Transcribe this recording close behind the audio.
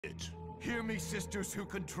Hear me, sisters who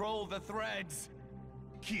control the threads.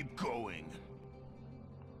 Keep going.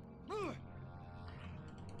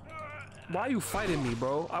 Why are you fighting me,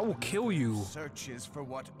 bro? I will kill you. Searches for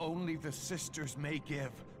what only the sisters may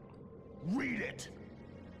give. Read it.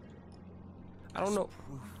 I don't know.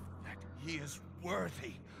 Proof that he is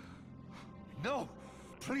worthy. No,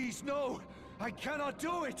 please no. I cannot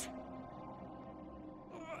do it.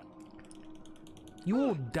 You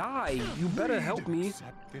will die. You better help me.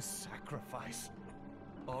 Accept this sacrifice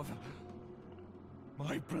of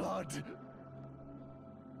my blood.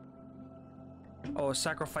 Oh, a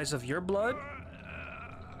sacrifice of your blood?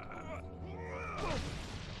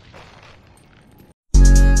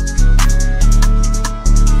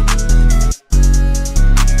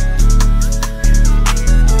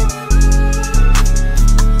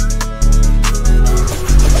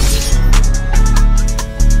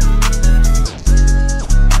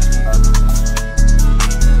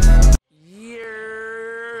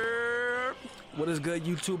 What is good,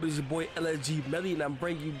 YouTube? It's your boy LSG Melly, and I'm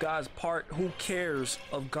bringing you guys part Who Cares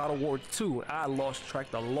of God of War 2. I lost track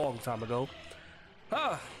a long time ago.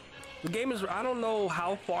 The game is, I don't know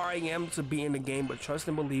how far I am to be in the game, but trust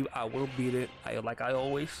and believe I will beat it, like I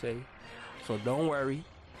always say. So don't worry.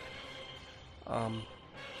 I'm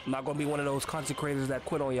not gonna be one of those content creators that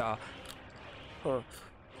quit on y'all. Let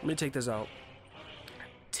me take this out.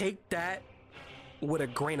 Take that with a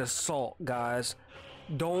grain of salt, guys.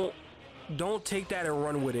 Don't take that and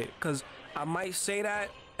run with it, because I might say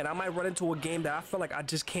that and I might run into a game that I feel like I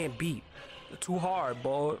just can't beat. Too hard,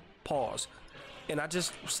 boy. Pause. And I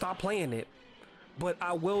just stop playing it. But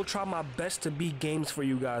I will try my best to beat games for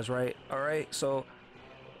you guys, right? Alright, so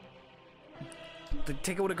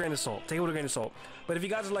take it with a grain of salt. Take it with a grain of salt. But if you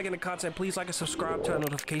guys are liking the content, please like and subscribe, turn the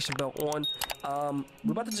notification bell on.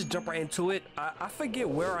 We're about to just jump right into it. I forget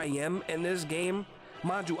where I am in this game.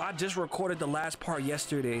 Mind you, I just recorded the last part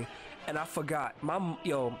yesterday and I forgot.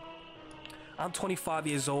 I'm 25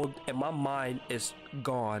 years old and my mind is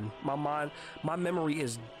gone. My memory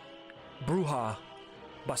is bruja,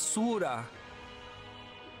 basura.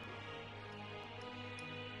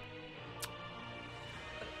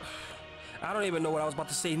 I don't even know what I was about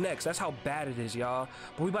to say next. That's how bad it is, y'all.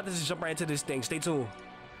 But we about to just jump right into this thing. Stay tuned.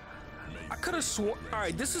 I could have sworn. All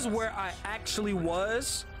right, this is where I actually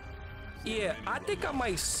was. Yeah, I think I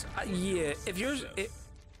might. Yeah, if you're.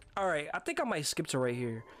 All right, I think I might skip to right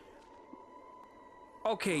here.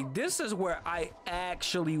 Okay, this is where I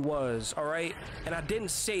actually was. All right, and I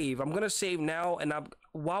didn't save. I'm gonna save now, and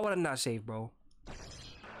why would I not save, bro?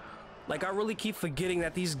 Like, I really keep forgetting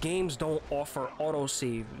that these games don't offer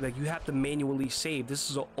autosave. Like, you have to manually save.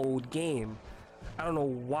 This is an old game. I don't know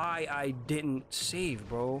why I didn't save,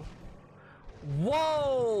 bro.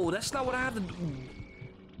 Whoa, that's not what I have to do.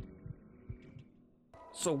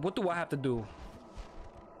 So what do I have to do?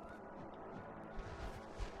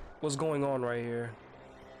 What's going on right here?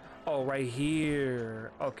 Oh, right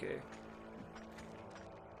here. Okay.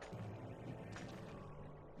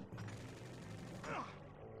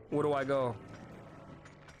 Where do I go?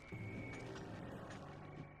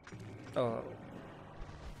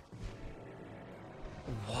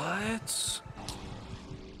 What?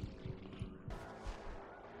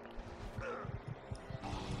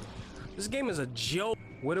 This game is a joke.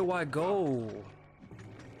 Where do I go?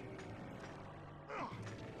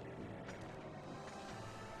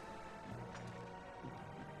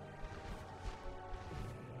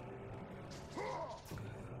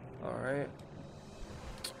 All right.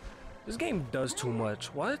 This game does too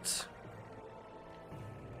much. What?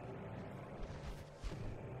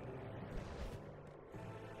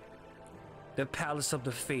 The Palace of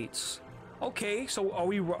the Fates. Okay, so are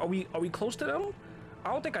we close to them?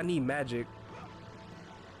 I don't think I need magic.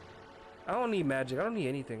 I don't need magic. I don't need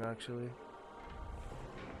anything, actually.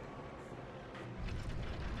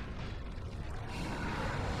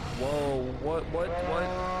 Whoa, what?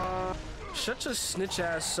 Shut your snitch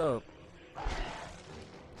ass up.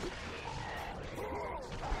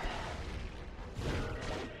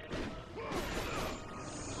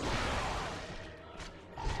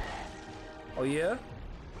 Oh, yeah?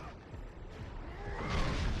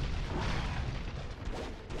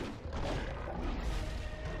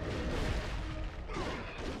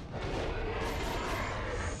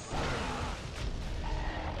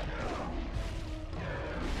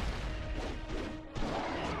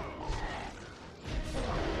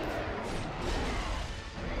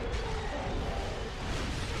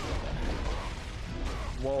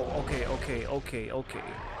 Whoa, okay.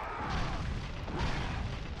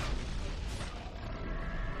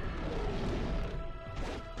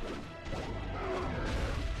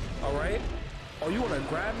 All right. Oh, you wanna?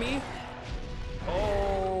 grab me.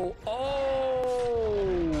 Oh, oh.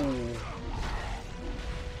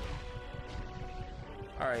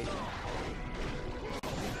 All right.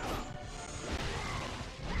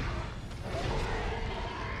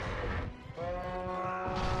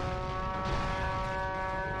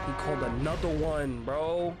 He called another one,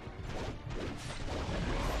 bro.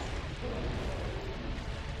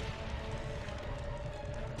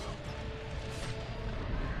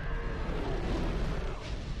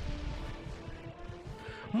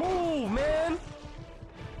 Move, man.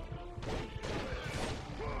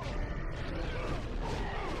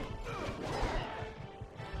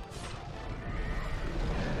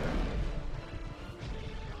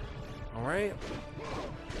 All right.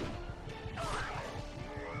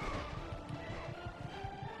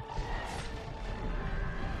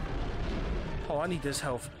 Oh, I need this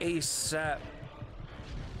health ASAP.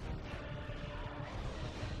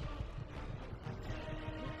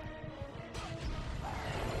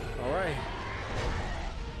 All right.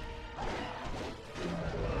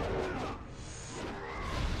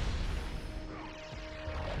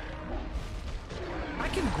 I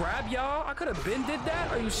can grab y'all. I could have been did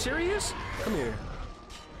that. Are you serious? Come here.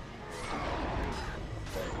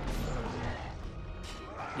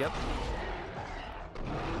 Yep.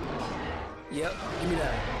 Yep. Give me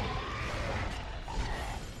that.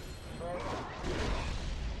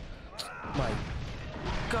 My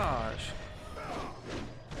gosh.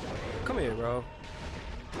 Come here, bro.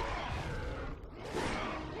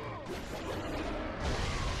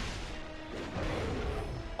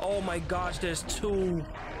 Oh my gosh, there's two.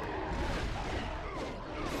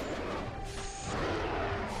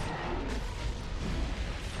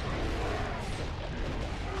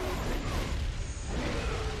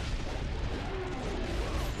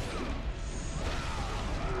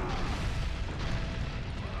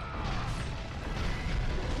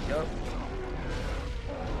 Yep.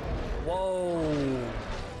 Whoa.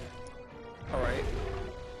 All right.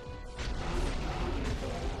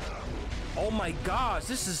 Oh my gosh,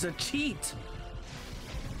 this is a cheat.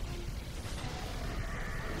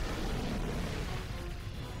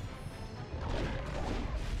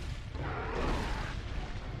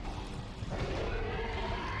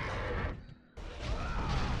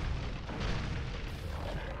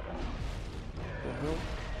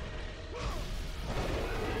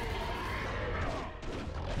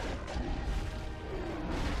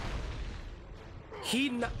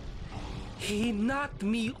 He knocked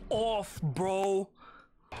me off, bro.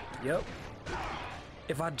 Yep.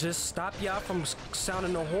 If I just stop y'all from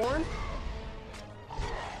sounding the horn.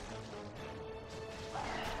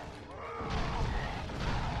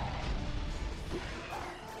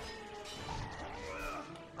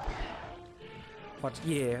 But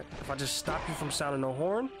yeah, if I just stop you from sounding the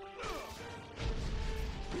horn.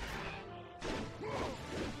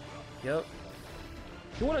 Yep.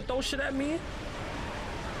 You wanna throw shit at me?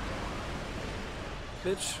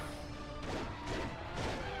 Bitch.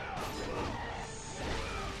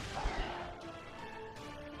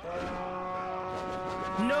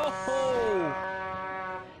 No!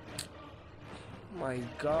 My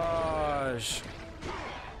gosh.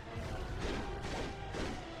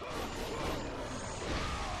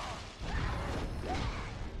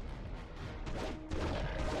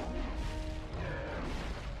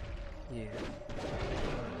 Yeah.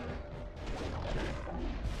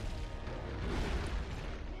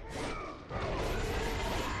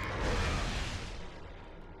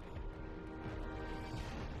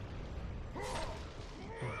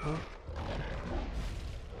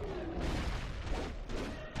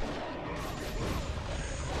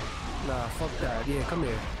 Nah, fuck that. Yeah, come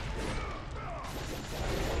here.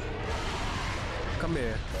 Come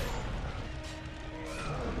here.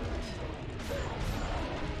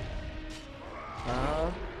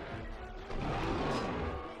 Uh-huh.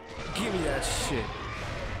 Give me that shit.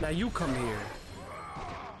 Now you come here.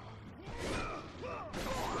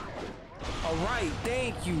 Alright,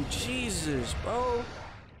 thank you. Jesus, bro.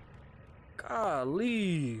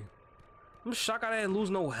 Golly. I'm shocked I didn't lose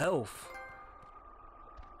no health.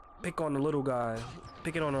 Pick on the little guy.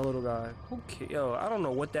 Pick it on the little guy. Okay, yo, I don't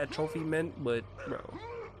know what that trophy meant, but bro.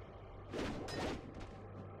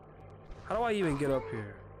 How do I even get up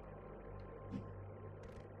here?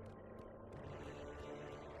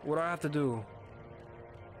 What do I have to do?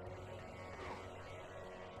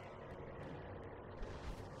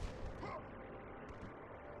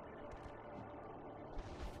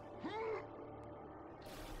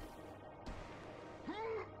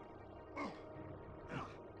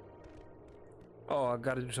 Oh, I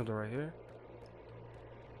gotta do something right here.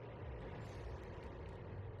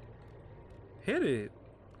 Hit it.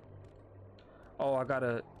 Oh, I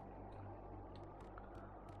gotta...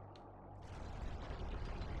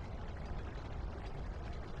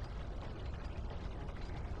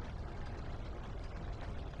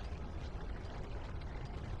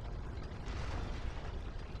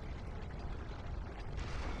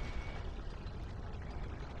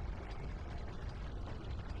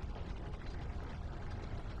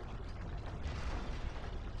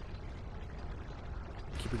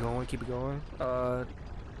 Keep it going, keep it going.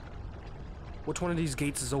 Which one of these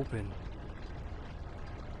gates is open?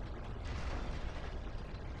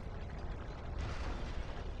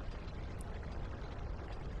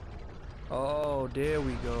 Oh, there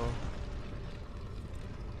we go.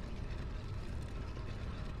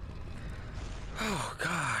 Oh,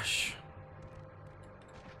 gosh.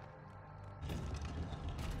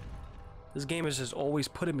 This game is just always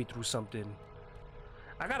putting me through something.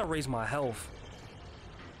 I gotta raise my health.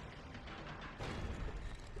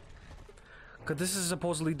 Cause this is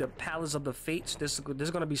supposedly the Palace of the Fates. There's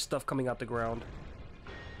gonna be stuff coming out the ground.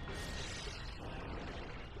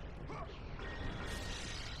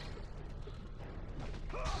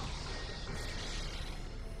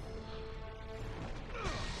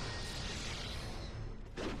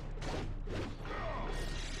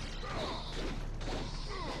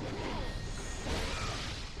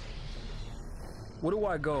 Where do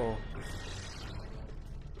I go?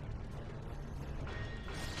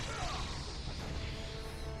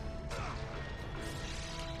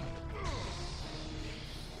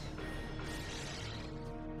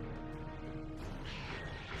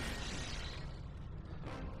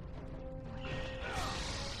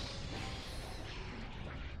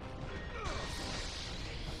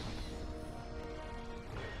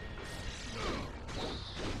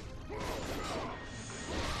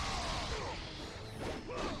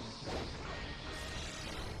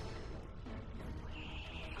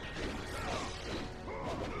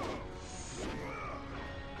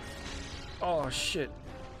 Oh shit.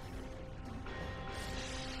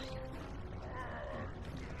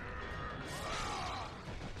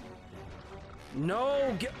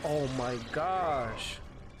 No, get, oh my gosh.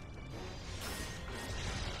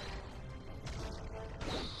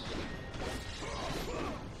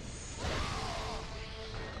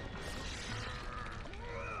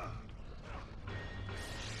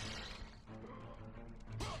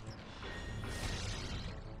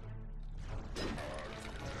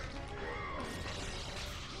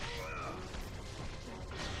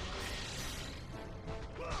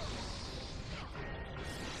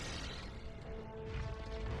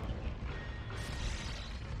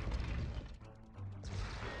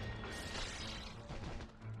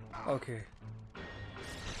 Okay.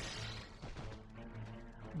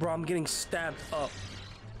 Bro, I'm getting stabbed up.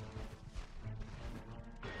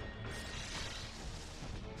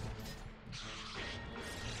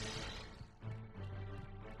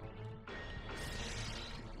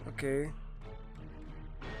 Okay.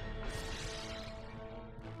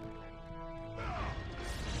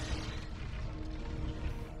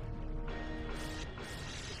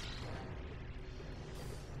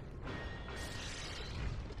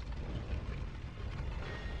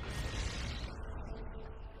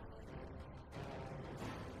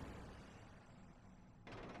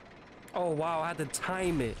 Oh wow, I had to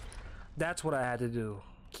time it. That's what I had to do.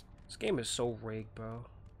 This game is so rigged, bro.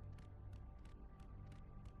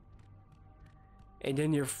 And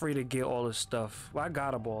then you're free to get all this stuff. Well, I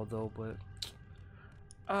got a ball though, but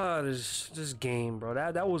this game, bro.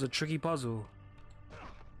 That was a tricky puzzle.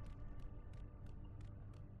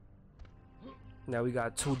 Now we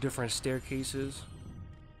got two different staircases.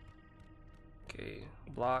 Okay,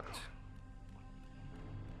 blocked.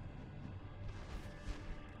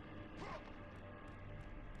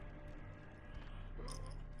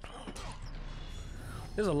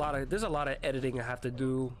 There's a lot of editing I have to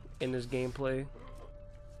do in this gameplay.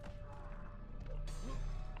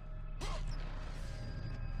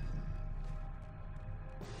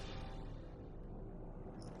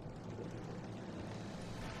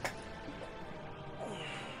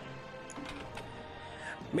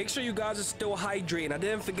 Make sure you guys are still hydrating. I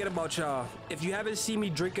didn't forget about y'all. If you haven't seen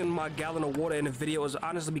me drinking my gallon of water in the video, it's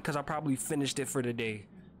honestly because I probably finished it for the day.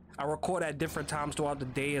 I record at different times throughout the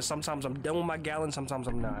day, and sometimes I'm done with my gallon, sometimes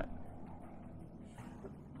I'm not.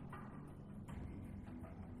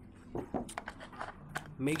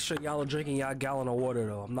 Make sure y'all are drinking y'all gallon of water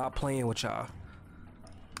though. I'm not playing with y'all.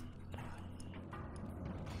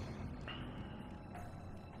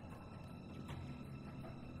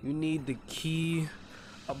 You need the key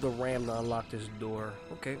of the RAM to unlock this door.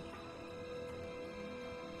 Okay.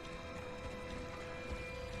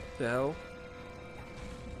 The hell?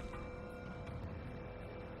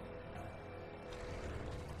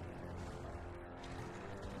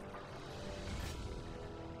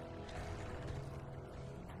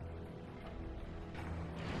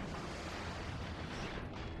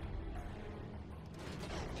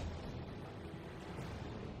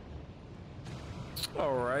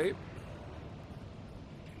 All right.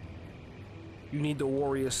 You need the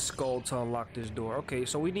warrior's skull to unlock this door. Okay,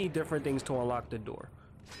 so we need different things to unlock the door.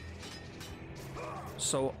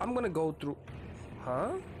 So I'm gonna go through.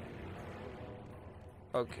 Huh?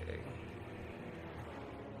 Okay.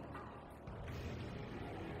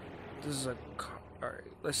 This is a. All right.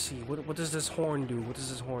 Let's see. What does this horn do? What does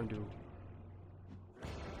this horn do?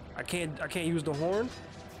 I can't use the horn.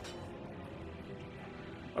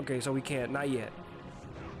 Okay, so we can't. Not yet.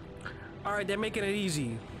 All right, they're making it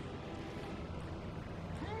easy.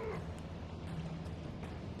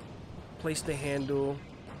 Place the handle.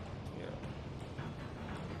 Yeah.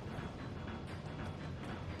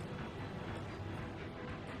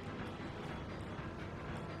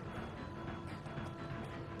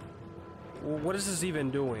 Well, what is this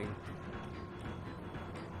even doing?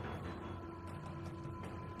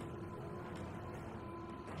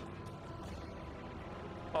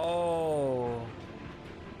 Oh.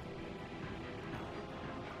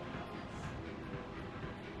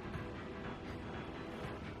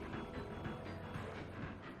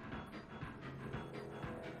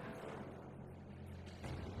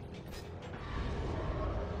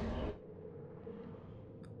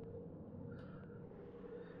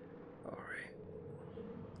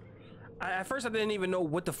 At first I didn't even know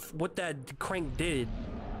what that crank did.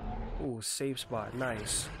 Ooh, save spot,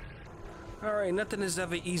 nice. All right, nothing is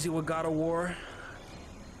ever easy with God of War.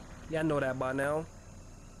 Y'all know that by now.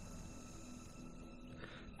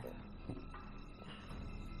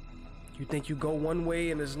 You think you go one way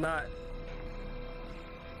and it's not.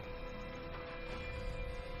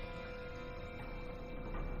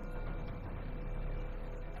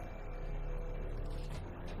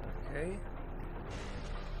 Okay.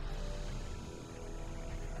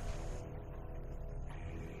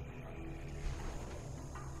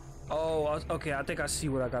 Oh, okay, I think I see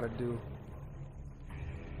what I gotta do.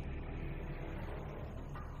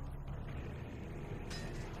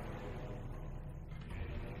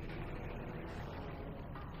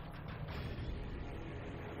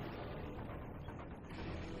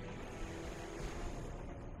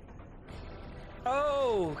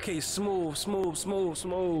 Oh, okay, smooth.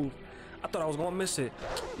 I thought I was gonna miss it.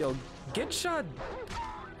 Yo, get shot.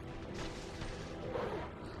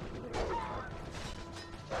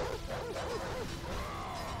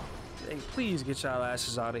 Hey, please get y'all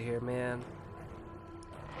asses out of here, man.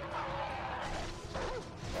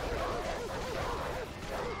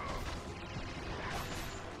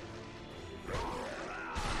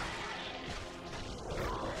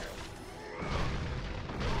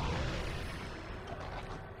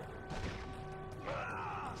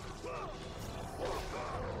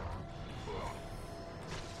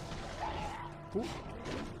 Ooh.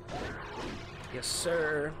 Yes,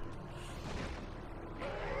 sir.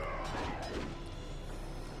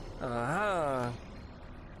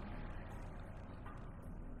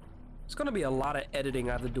 It's gonna be a lot of editing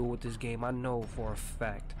I have to do with this game, I know for a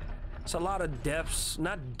fact. It's a lot of depths,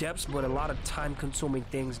 not depths, but a lot of time-consuming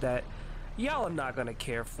things that y'all are not gonna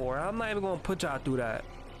care for. I'm not even gonna put y'all through that.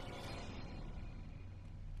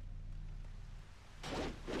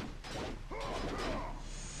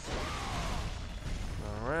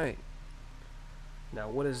 Alright. Now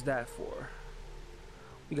what is that for?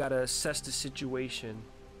 We gotta assess the situation.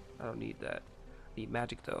 I don't need that. I need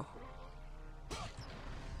magic though.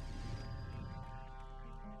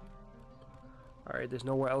 Alright, there's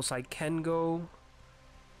nowhere else I can go.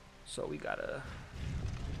 So we gotta...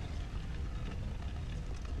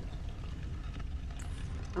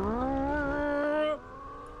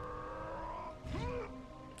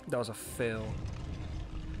 That was a fail.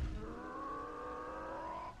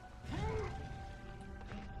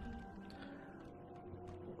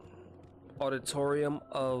 Auditorium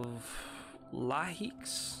of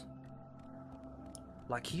Lachesis?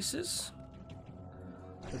 Lachesis?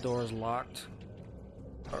 The door is locked.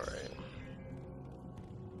 Alright.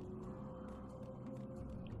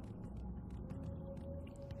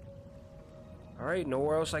 Alright,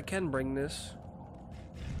 nowhere else I can bring this.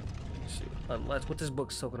 Let's see. Unless, what this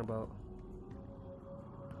book's talking about.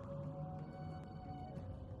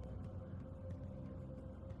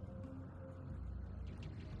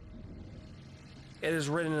 It is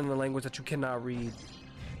written in the language that you cannot read.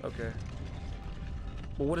 Okay.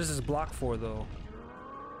 Well, what is this block for, though?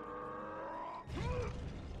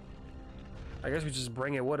 I guess we just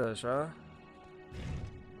bring it with us, huh?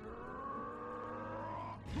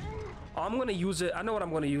 Oh, I'm gonna use it. I know what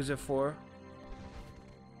I'm gonna use it for.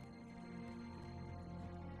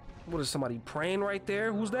 What is somebody praying right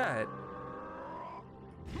there? Who's that?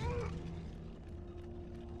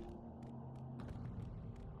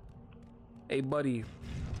 Hey, buddy.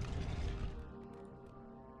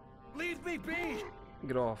 Leave me be!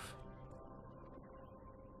 Get off.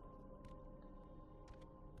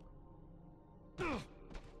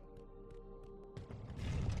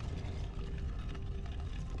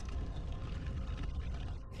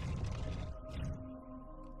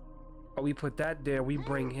 Oh, we put that there, we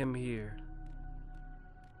bring him here.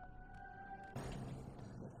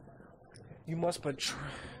 You must betray.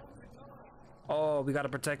 Oh, we gotta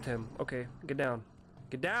protect him. Okay, get down.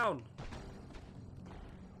 Get down!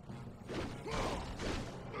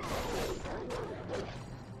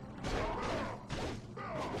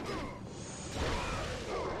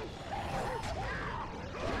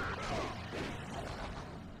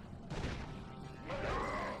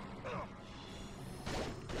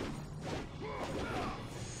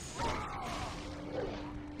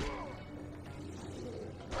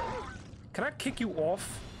 Can I kick you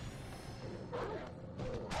off?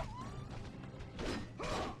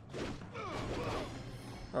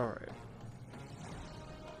 All right.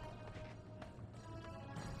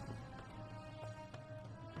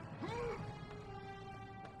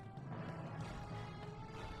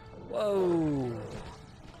 Whoa.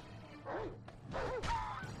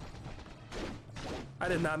 I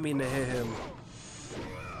did not mean to hit him.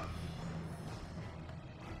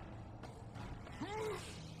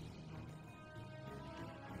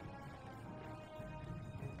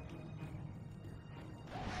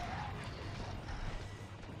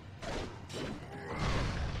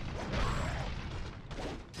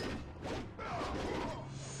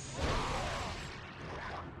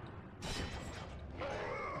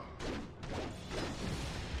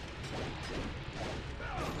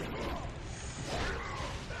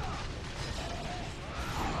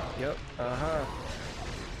 Yep, uh-huh.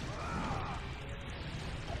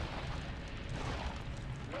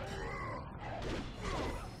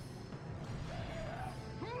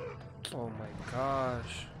 Oh my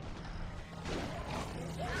gosh.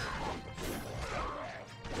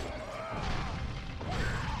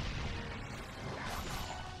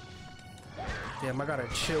 Damn, I gotta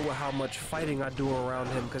chill with how much fighting I do around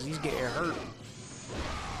him because he's getting hurt.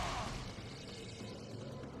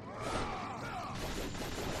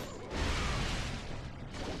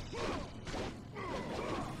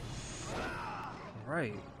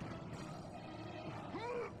 Right.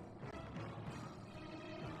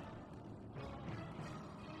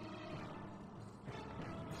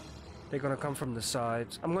 They're gonna come from the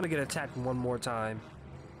sides. I'm gonna get attacked one more time.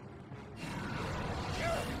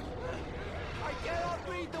 I cannot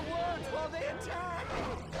read the words while they attack!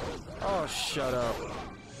 Oh, shut up.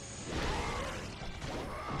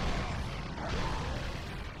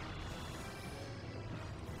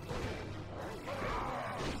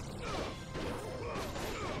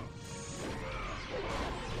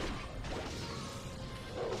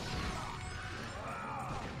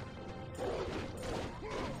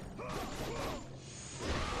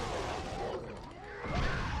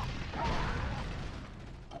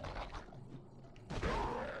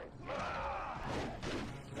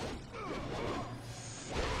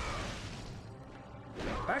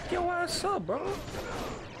 Back your ass up, bro.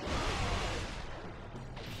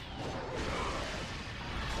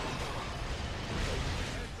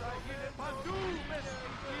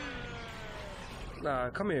 Nah,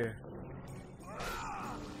 come here.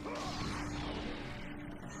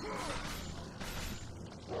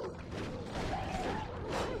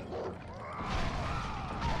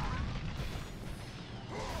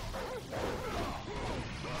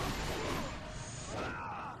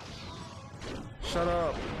 Shut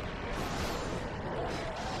up.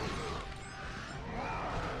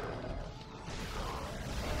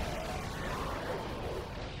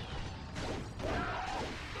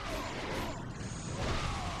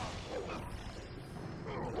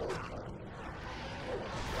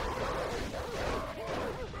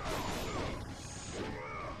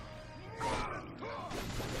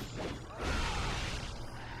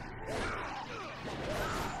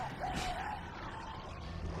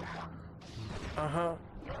 Uh-huh.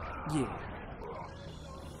 Yeah.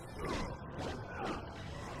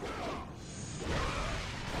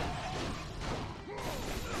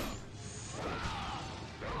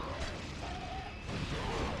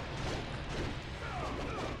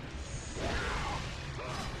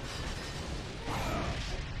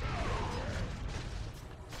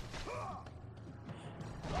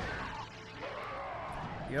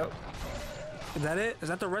 Yep. Is that it? Is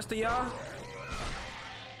that the rest of y'all?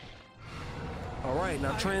 All right,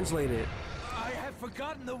 now translate it. I have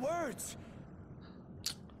forgotten the words.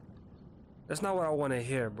 That's not what I want to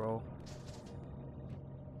hear, bro.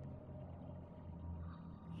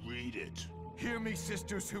 Read it. Hear me,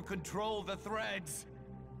 sisters who control the threads.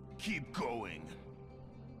 Keep going.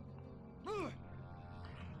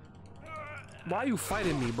 Why are you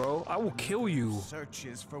fighting me, bro? I will kill you.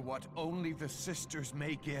 Searches for what only the sisters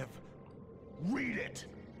may give. Read it.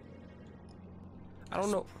 I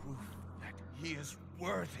don't know. Proof that he is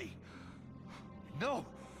worthy. No,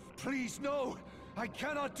 please no. I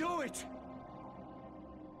cannot do it.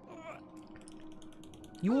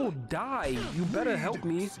 You will die. You better help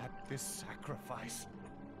me. Accept this sacrifice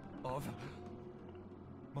of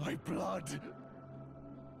my blood.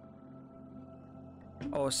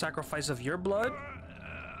 Oh, a sacrifice of your blood?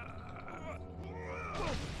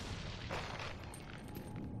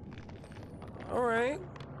 All right.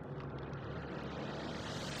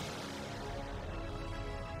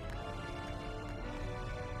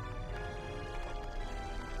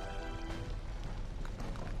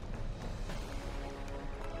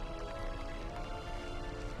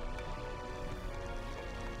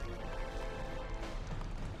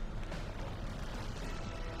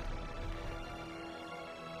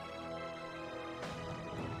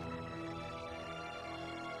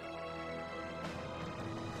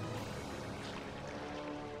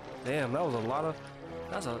 Damn, that was a lot of...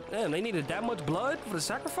 Damn, they needed that much blood for the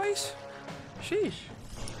sacrifice? Sheesh.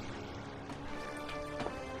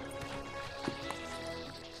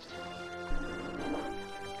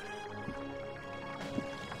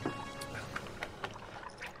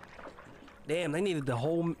 Damn, they needed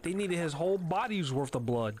his whole body's worth of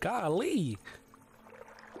blood. Golly.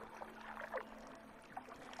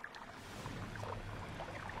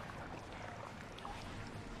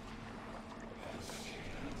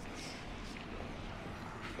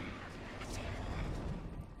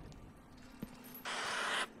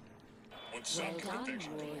 Well done,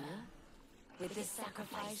 warrior. With this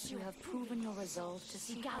sacrifice, you have proven your resolve to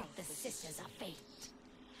seek out the Sisters of Fate.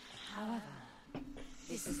 However,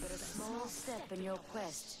 this is but a small step in your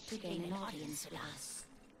quest to gain an audience with us.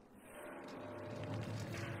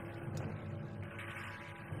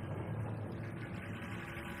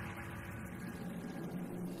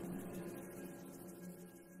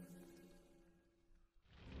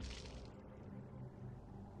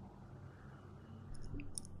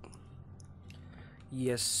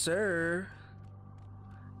 Yes, sir.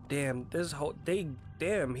 Damn, they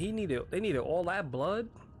needed all that blood.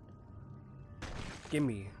 Give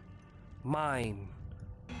me mine.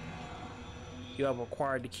 You have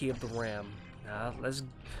acquired the key of the ram. Now let's.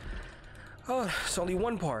 Oh, it's only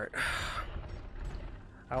one part.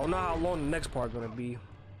 I don't know how long the next part gonna be.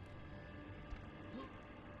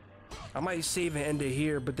 I might save and end it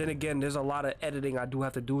here, but then again, there's a lot of editing I do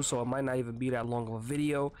have to do, so it might not even be that long of a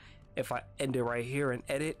video if I end it right here and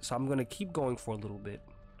edit. So I'm gonna keep going for a little bit.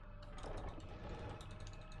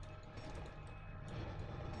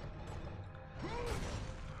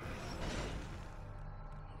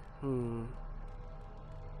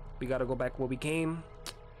 We gotta go back where we came.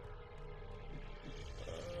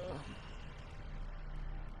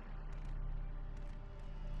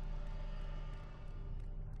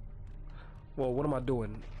 Well, what am I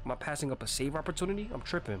doing? Am I passing up a save opportunity? I'm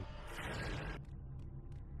tripping.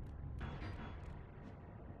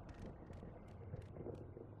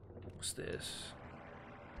 What's this?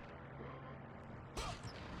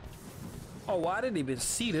 Oh, well, I didn't even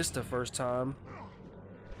see this the first time.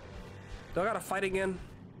 Do I gotta fight again?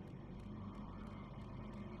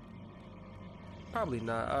 Probably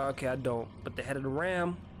not. Okay, I don't. But the head of the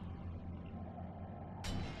ram.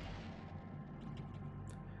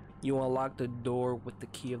 You unlock the door with the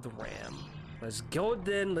key of the ram. Let's go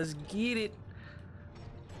then. Let's get it.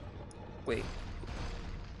 Wait.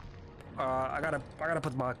 I gotta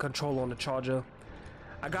put my controller on the charger.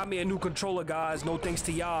 I got me a new controller, guys. No thanks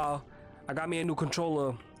to y'all. I got me a new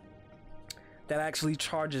controller that actually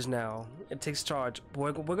charges now. It takes charge.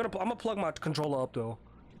 I'm gonna plug my controller up though.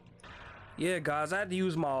 Yeah, guys, I had to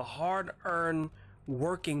use my hard-earned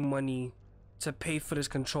working money to pay for this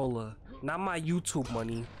controller, not my YouTube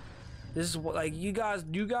money. This is what, like, you guys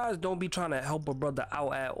don't be trying to help a brother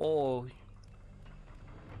out at all.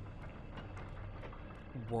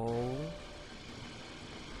 Whoa.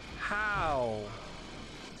 How?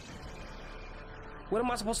 What am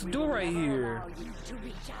I supposed to do right here? To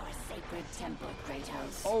reach our sacred temple,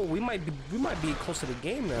 Kratos. Oh, we might be close to the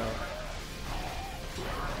game now.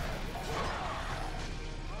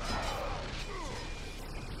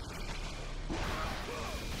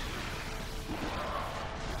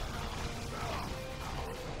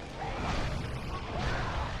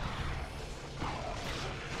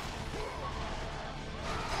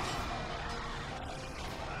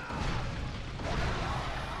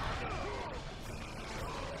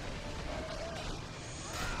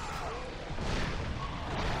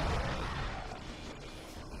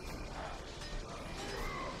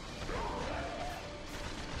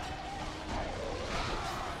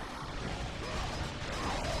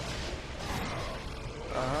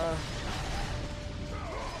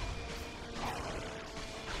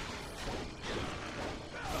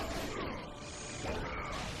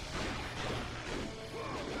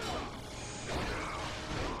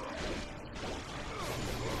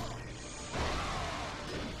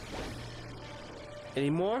 Any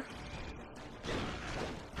more?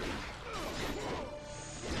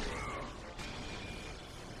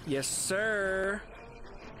 Yes, sir.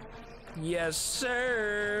 Yes,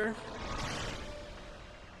 sir.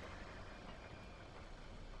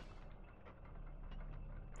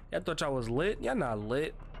 I thought y'all was lit. Y'all not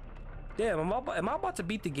lit. Damn, am I about to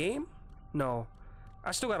beat the game? No.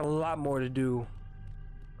 I still got a lot more to do.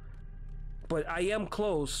 But I am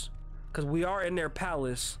close, because we are in their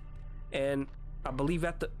palace. And I believe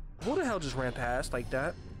at the... Who the hell just ran past like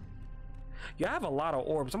that? Yeah, I have a lot of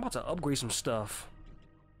orbs. I'm about to upgrade some stuff.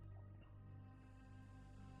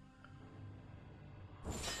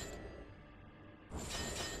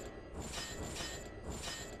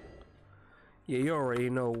 Yeah, you already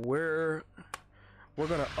know we're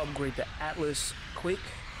gonna upgrade the Atlas quick.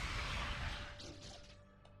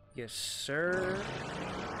 Yes, sir.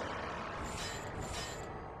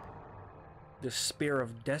 The Spear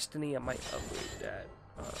of Destiny, I might upgrade that.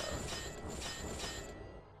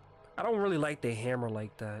 I don't really like the hammer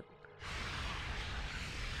like that.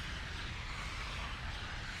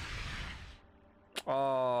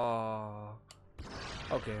 Oh,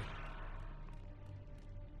 okay.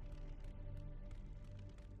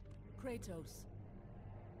 Kratos,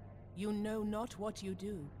 you know not what you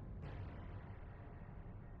do.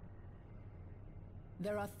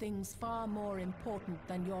 There are things far more important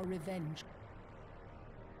than your revenge.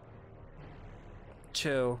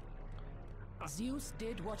 Chill. Zeus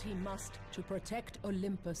did what he must to protect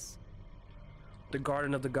Olympus. The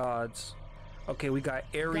Garden of the Gods. Okay, we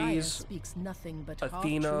got Gaia Ares, speaks nothing but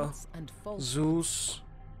Athena, half-truths and falsehoods. Zeus.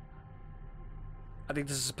 I think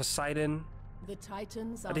this is Poseidon. The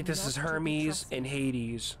Titans I think are this is not to be Hermes trusted. and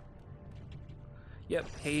Hades. Yep,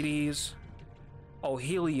 Hades. Oh,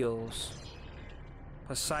 Helios.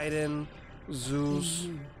 Poseidon, He Zeus.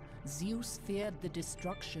 knew Zeus feared the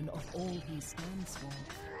destruction of all he stands for.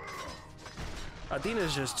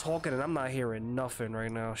 Athena's just talking and I'm not hearing nothing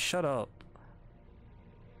right now. Shut up.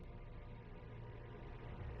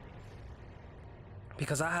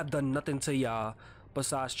 Because I have done nothing to y'all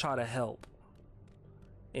besides try to help.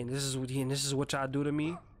 And this is what y'all do to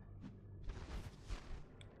me.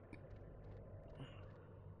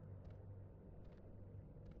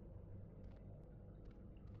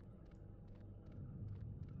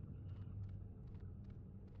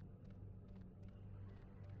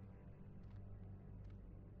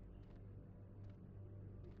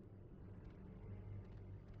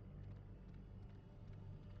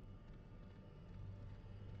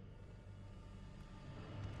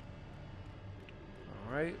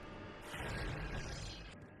 All right.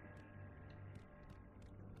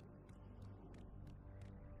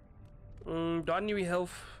 Do I need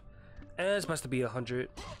health? It's supposed to be 100.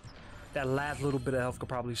 That last little bit of health could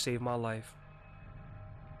probably save my life.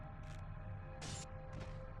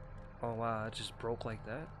 Oh wow, it just broke like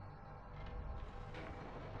that.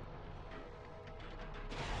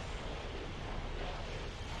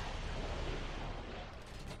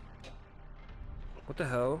 What the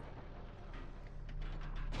hell?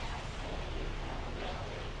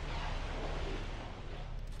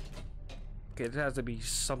 Okay, there has to be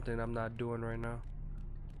something I'm not doing right now.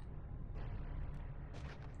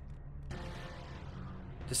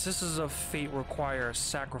 The Sisters of Fate require a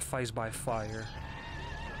sacrifice by fire.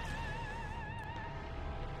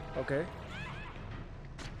 Okay.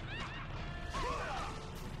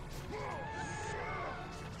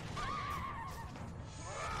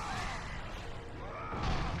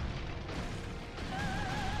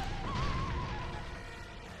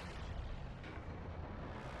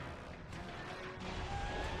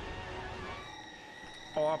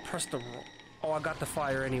 Oh, I pressed the... Oh, I got the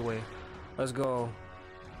fire anyway. Let's go.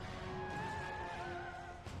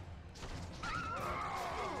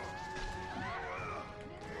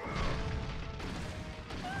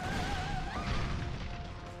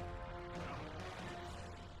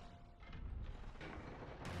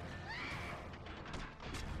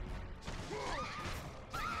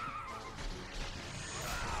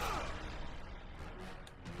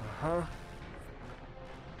 Uh-huh.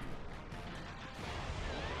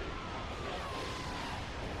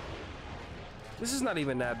 This is not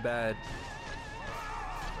even that bad.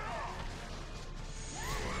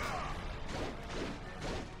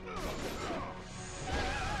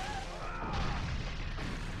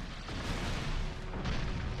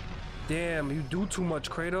 Damn, you do too much,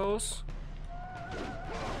 Kratos.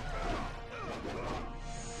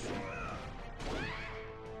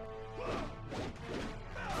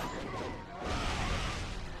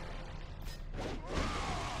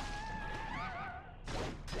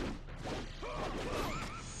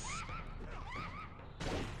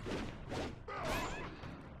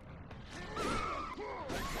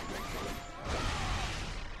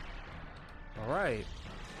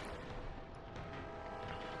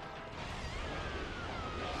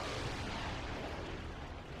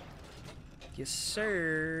 Yes,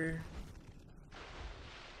 sir.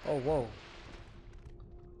 Oh, whoa.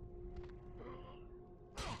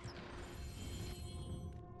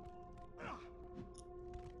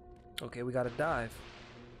 Okay, we gotta dive.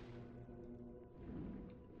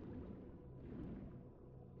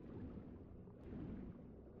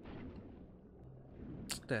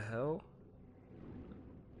 What the hell?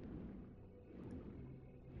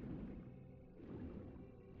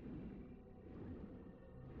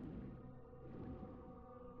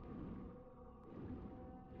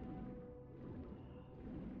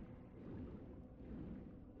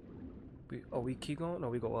 We keep going? No,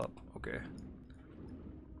 we go up. Okay.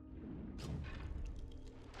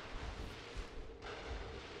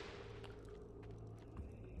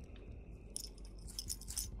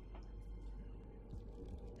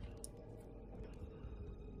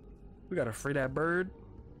 We gotta free that bird.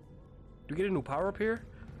 Do we get a new power up here?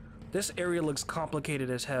 This area looks complicated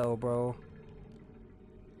as hell, bro.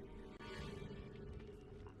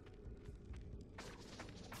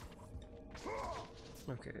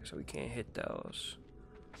 Okay, so we can't hit those.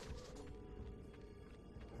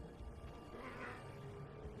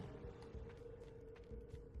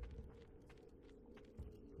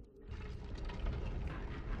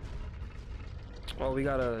 Well, we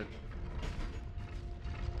gotta...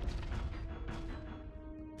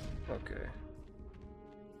 Okay.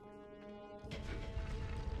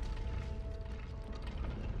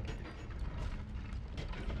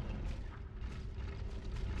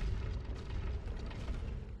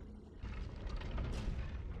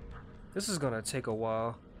 This is gonna take a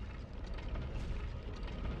while.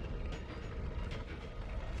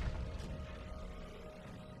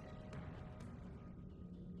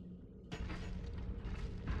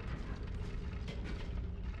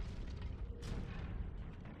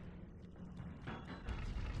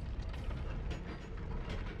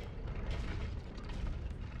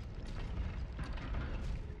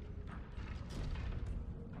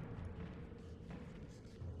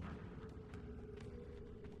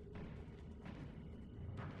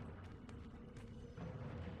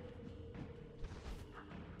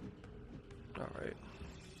 All right.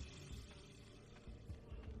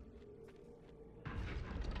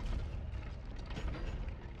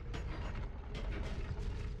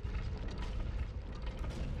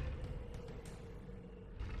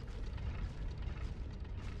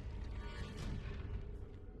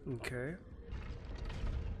 Okay.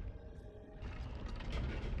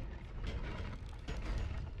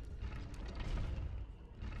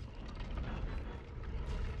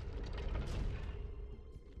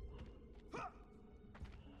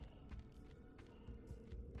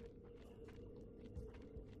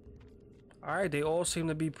 All right, they all seem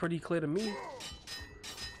to be pretty clear to me.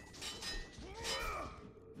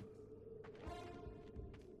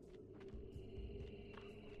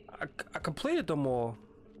 I completed them all.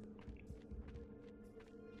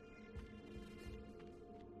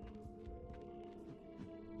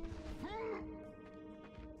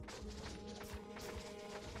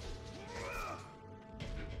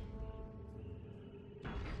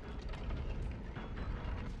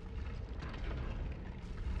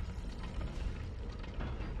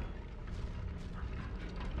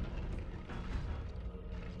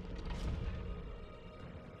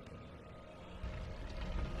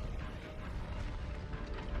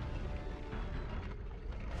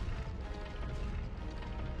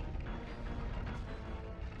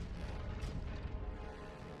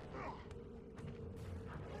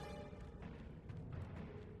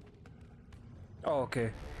 Oh, okay.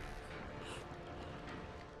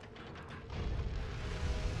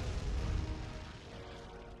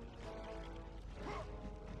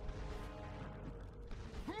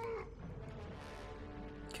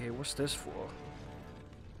 Okay, what's this for?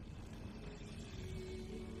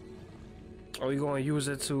 Are you going to use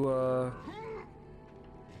it to,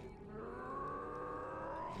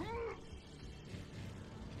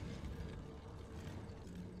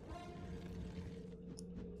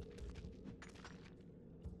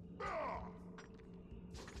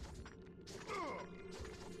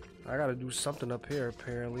 I gotta do something up here,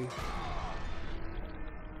 apparently.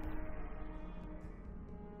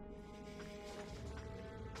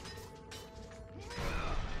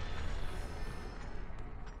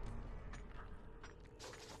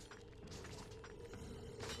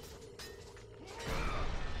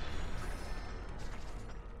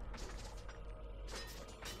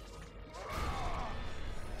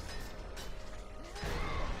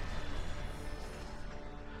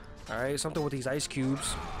 Alright, something with these ice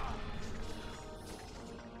cubes.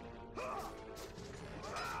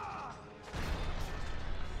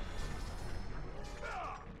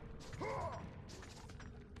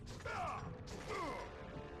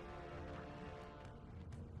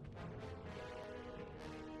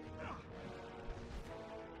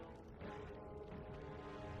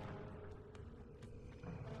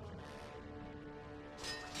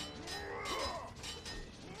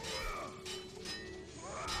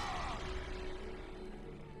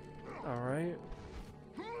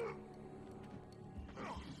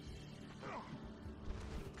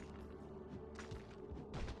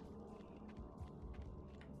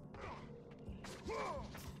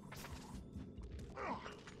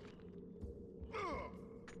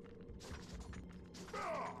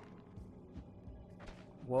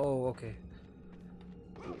 Whoa, okay.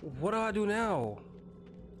 What do I do now?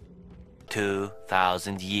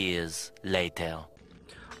 2,000 years later.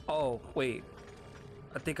 Oh, wait.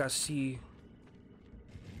 I think I see.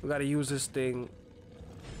 We gotta use this thing.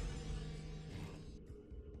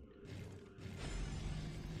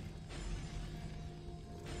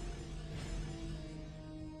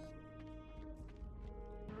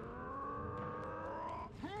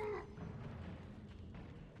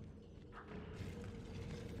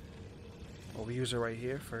 Oh, we use it right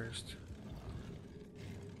here first.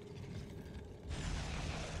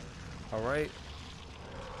 All right.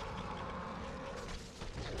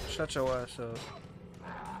 Shut your ass up.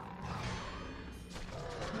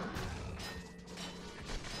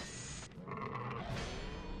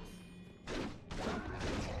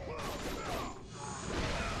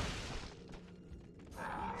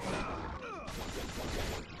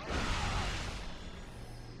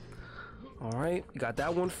 All right, we got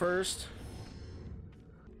that one first.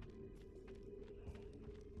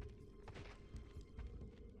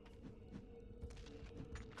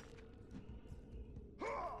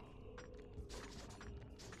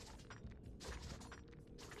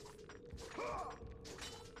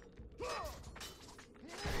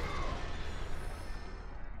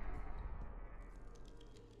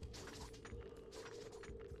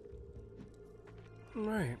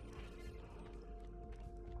 Right.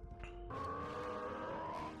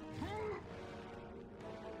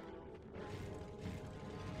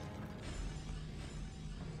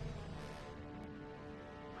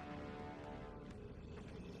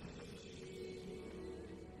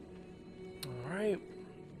 All right.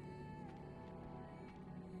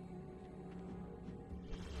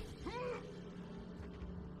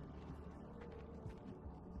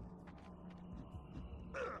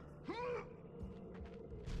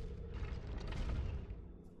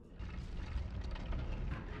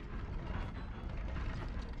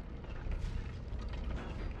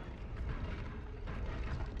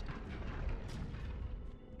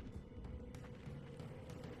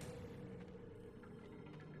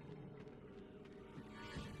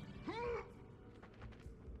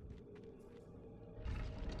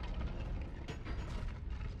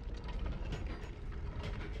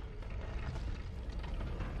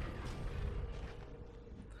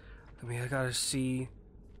 I mean, I gotta see.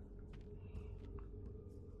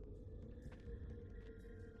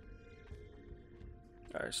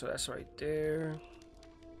 All right, so that's right there.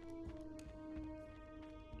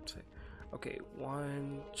 Okay,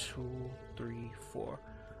 1, 2, 3, 4.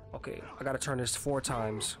 Okay, I gotta turn this 4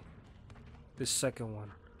 times. This second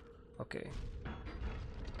one. Okay.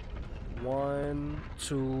 1,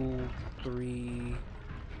 2, 3,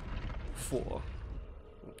 4.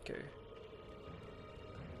 Okay.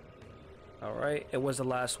 All right, it was the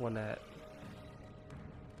last one that.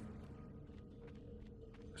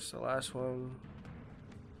 It's the last one.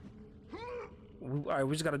 All right,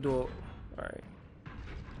 we just gotta do it. All right.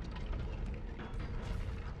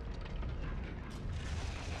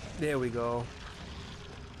 There we go.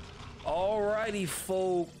 Alrighty,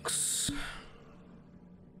 folks.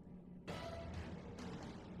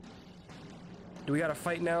 Do we gotta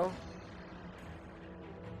fight now?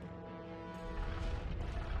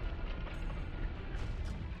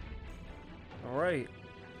 All right.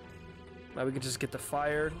 Now we can just get the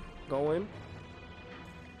fire going.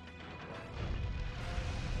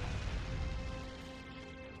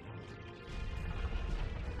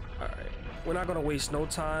 All right. We're not gonna waste no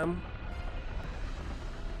time.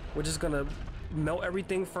 We're just gonna melt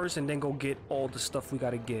everything first and then go get all the stuff we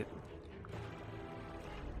gotta get.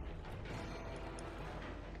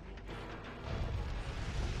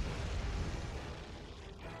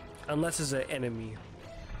 Unless it's an enemy.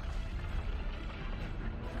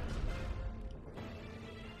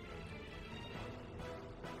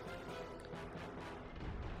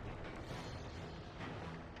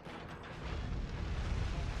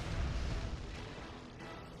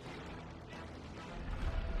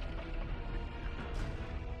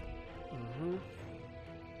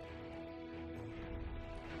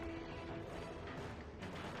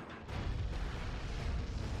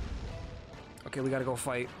 Okay, we gotta go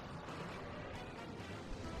fight.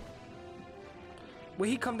 Will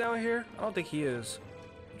he come down here? I don't think he is.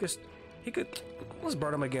 He could. Let's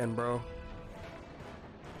burn him again, bro.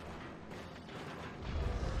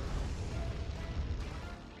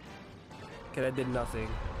 Okay, that did nothing.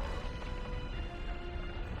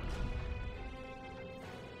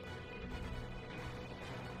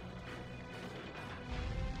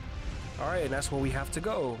 Alright, and that's where we have to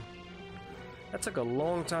go. That took a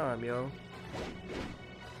long time, yo.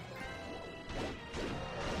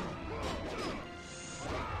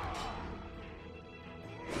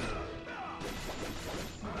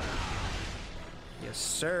 Yes,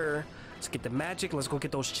 sir. Let's get the magic. Let's go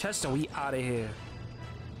get those chests and we out of here.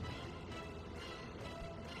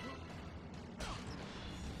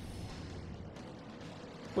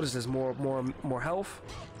 What is this? More health?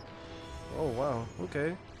 Oh wow.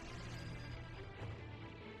 Okay.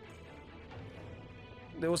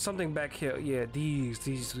 There was something back here. Yeah, these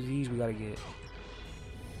we gotta get.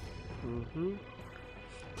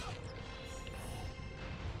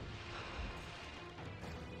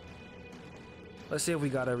 Let's see if we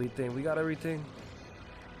got everything. We got everything.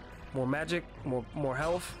 More magic, more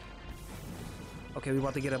health. Okay, we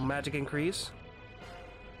about to get a magic increase.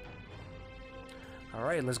 All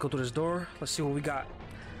right, let's go through this door. Let's see what we got.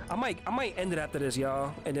 I might end it after this,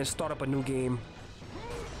 y'all, and then start up a new game.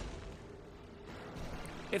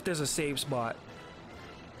 If there's a save spot.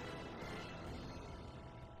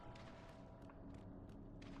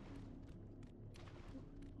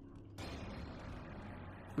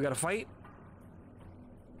 We gotta fight.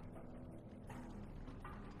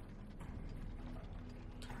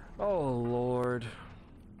 Oh, Lord.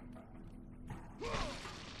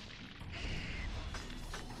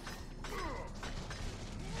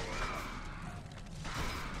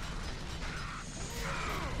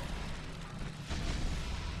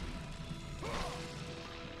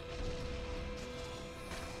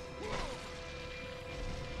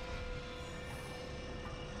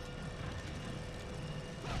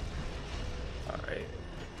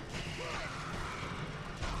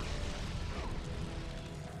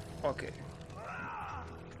 Okay.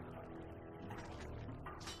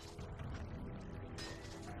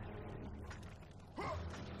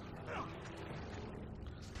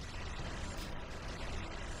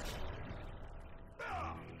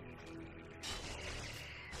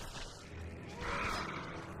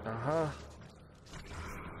 Uh-huh.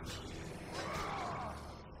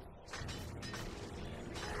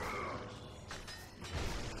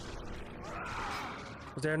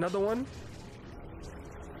 Was there another one?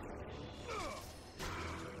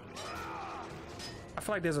 I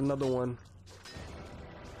feel like there's another one.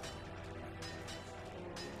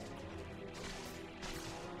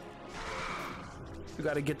 You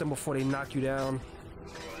gotta get them before they knock you down.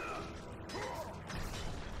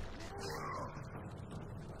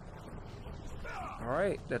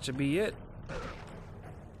 Alright, that should be it.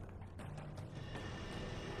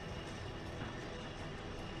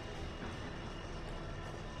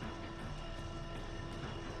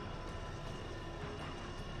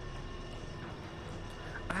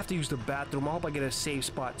 I have to use the bathroom. I hope I get a safe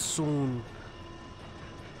spot soon.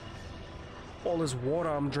 All this water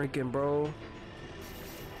I'm drinking, bro.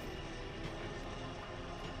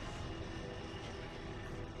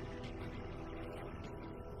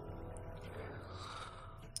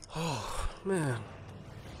 Oh, man.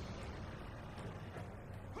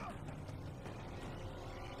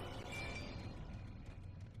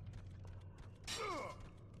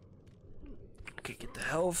 Okay, get the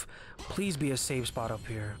health. Please be a safe spot up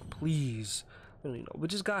here. Please. You know, we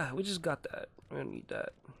just got that. We don't need that.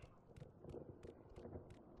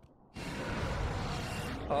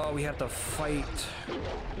 Oh, we have to fight.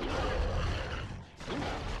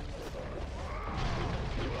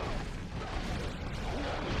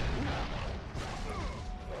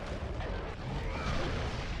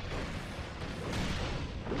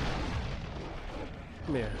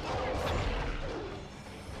 Come here.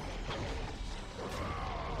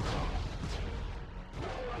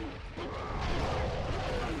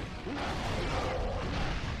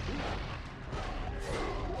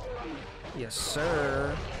 Yes,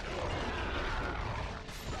 sir.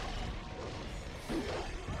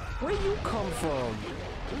 Where you come from?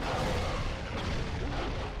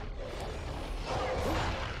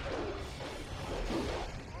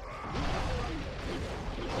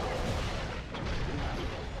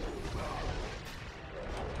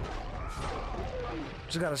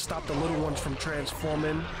 Just gotta stop the little ones from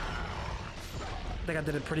transforming. I think I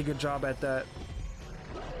did a pretty good job at that.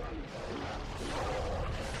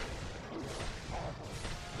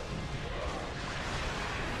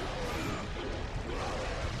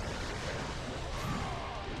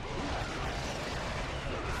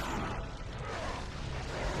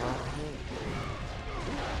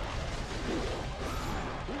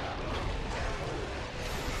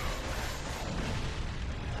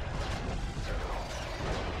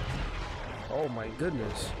 Oh my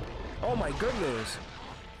goodness. Oh my goodness.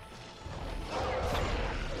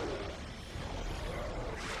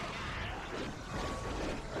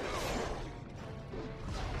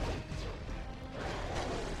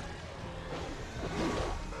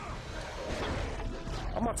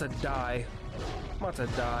 I'm about to die. I'm about to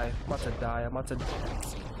die. I'm about to die. I'm about to...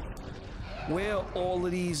 Where are all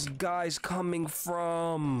of these guys coming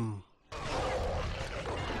from?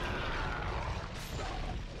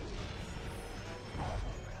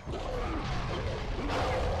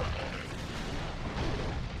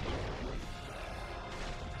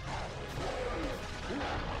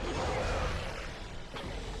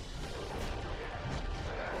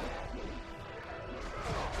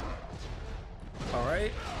 All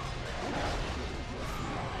right.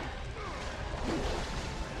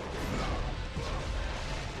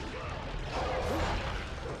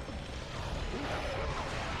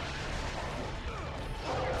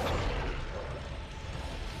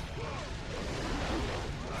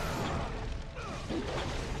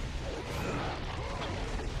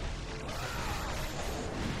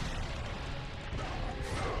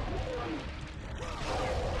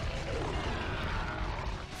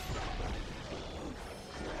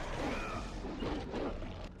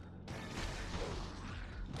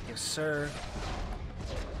 Yes, sir.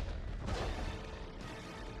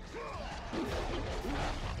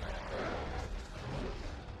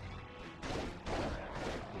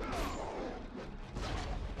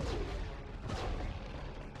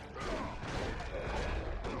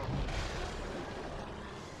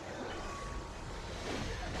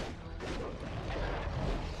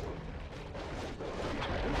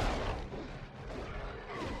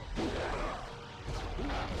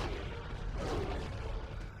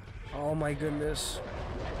 Oh my goodness.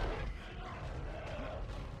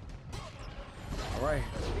 All right.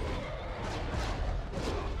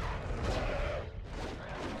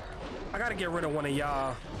 I gotta get rid of one of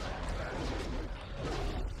y'all.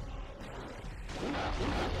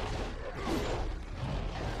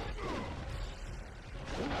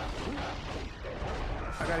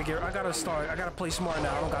 I gotta play smart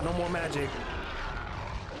now. I don't got no more magic.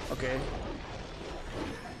 Okay.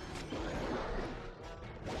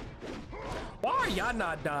 Why are y'all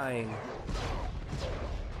not dying?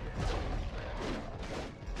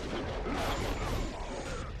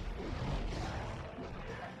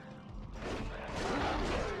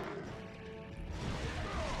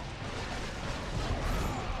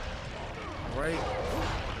 All right.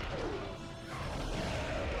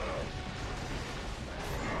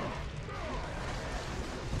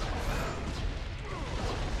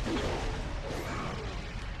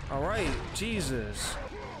 All right, Jesus.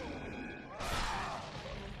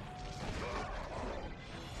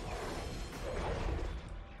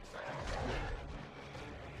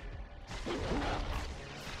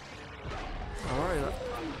 All right.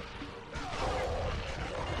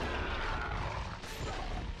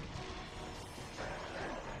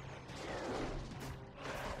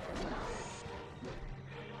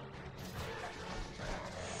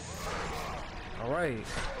 All right.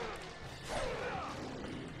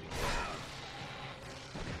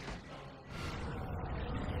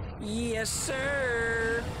 Yes,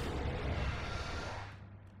 sir.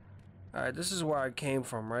 All right, this is where I came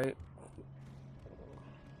from, right?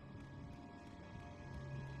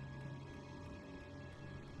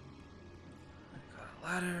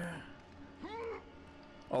 Ladder.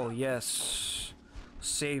 Oh, yes.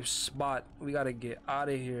 Safe spot. We gotta get out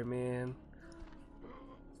of here, man.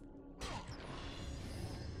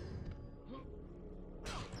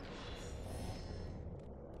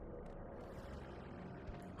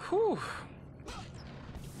 Whew.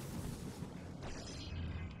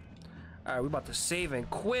 Alright, we about to save and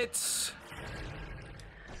quit.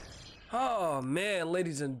 Oh man,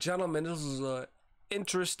 ladies and gentlemen, this is a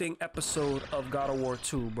interesting episode of God of War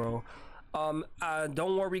 2, bro.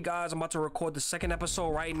 Don't worry guys, I'm about to record the second episode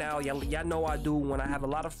right now. Y'all know I do. When I have a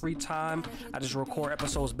lot of free time, I just record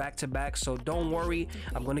episodes back to back, so don't worry.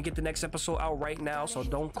 I'm gonna get the next episode out right now, so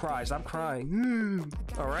don't cry. Stop crying.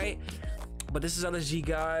 All right, but this is LSG,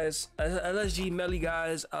 guys. LSG Melly,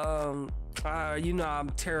 guys. You know I'm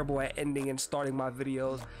terrible at ending and starting my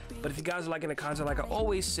videos, but if you guys are liking the content, like I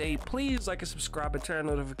always say, please like and subscribe and turn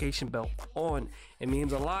the notification bell on. It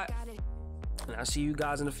means a lot, and I'll see you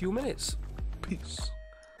guys in a few minutes. Peace.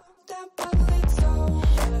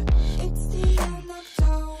 It's the end of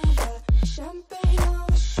October. Champagne on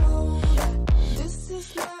my shoulder. This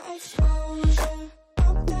is my exposure.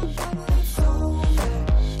 Pop that bottle, it's over.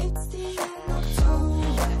 It's the end of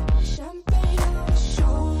October. Champagne on my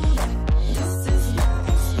shoulder. This is my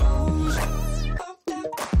exposure. Pop that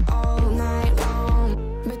all night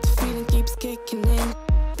long, but the feeling keeps kicking in.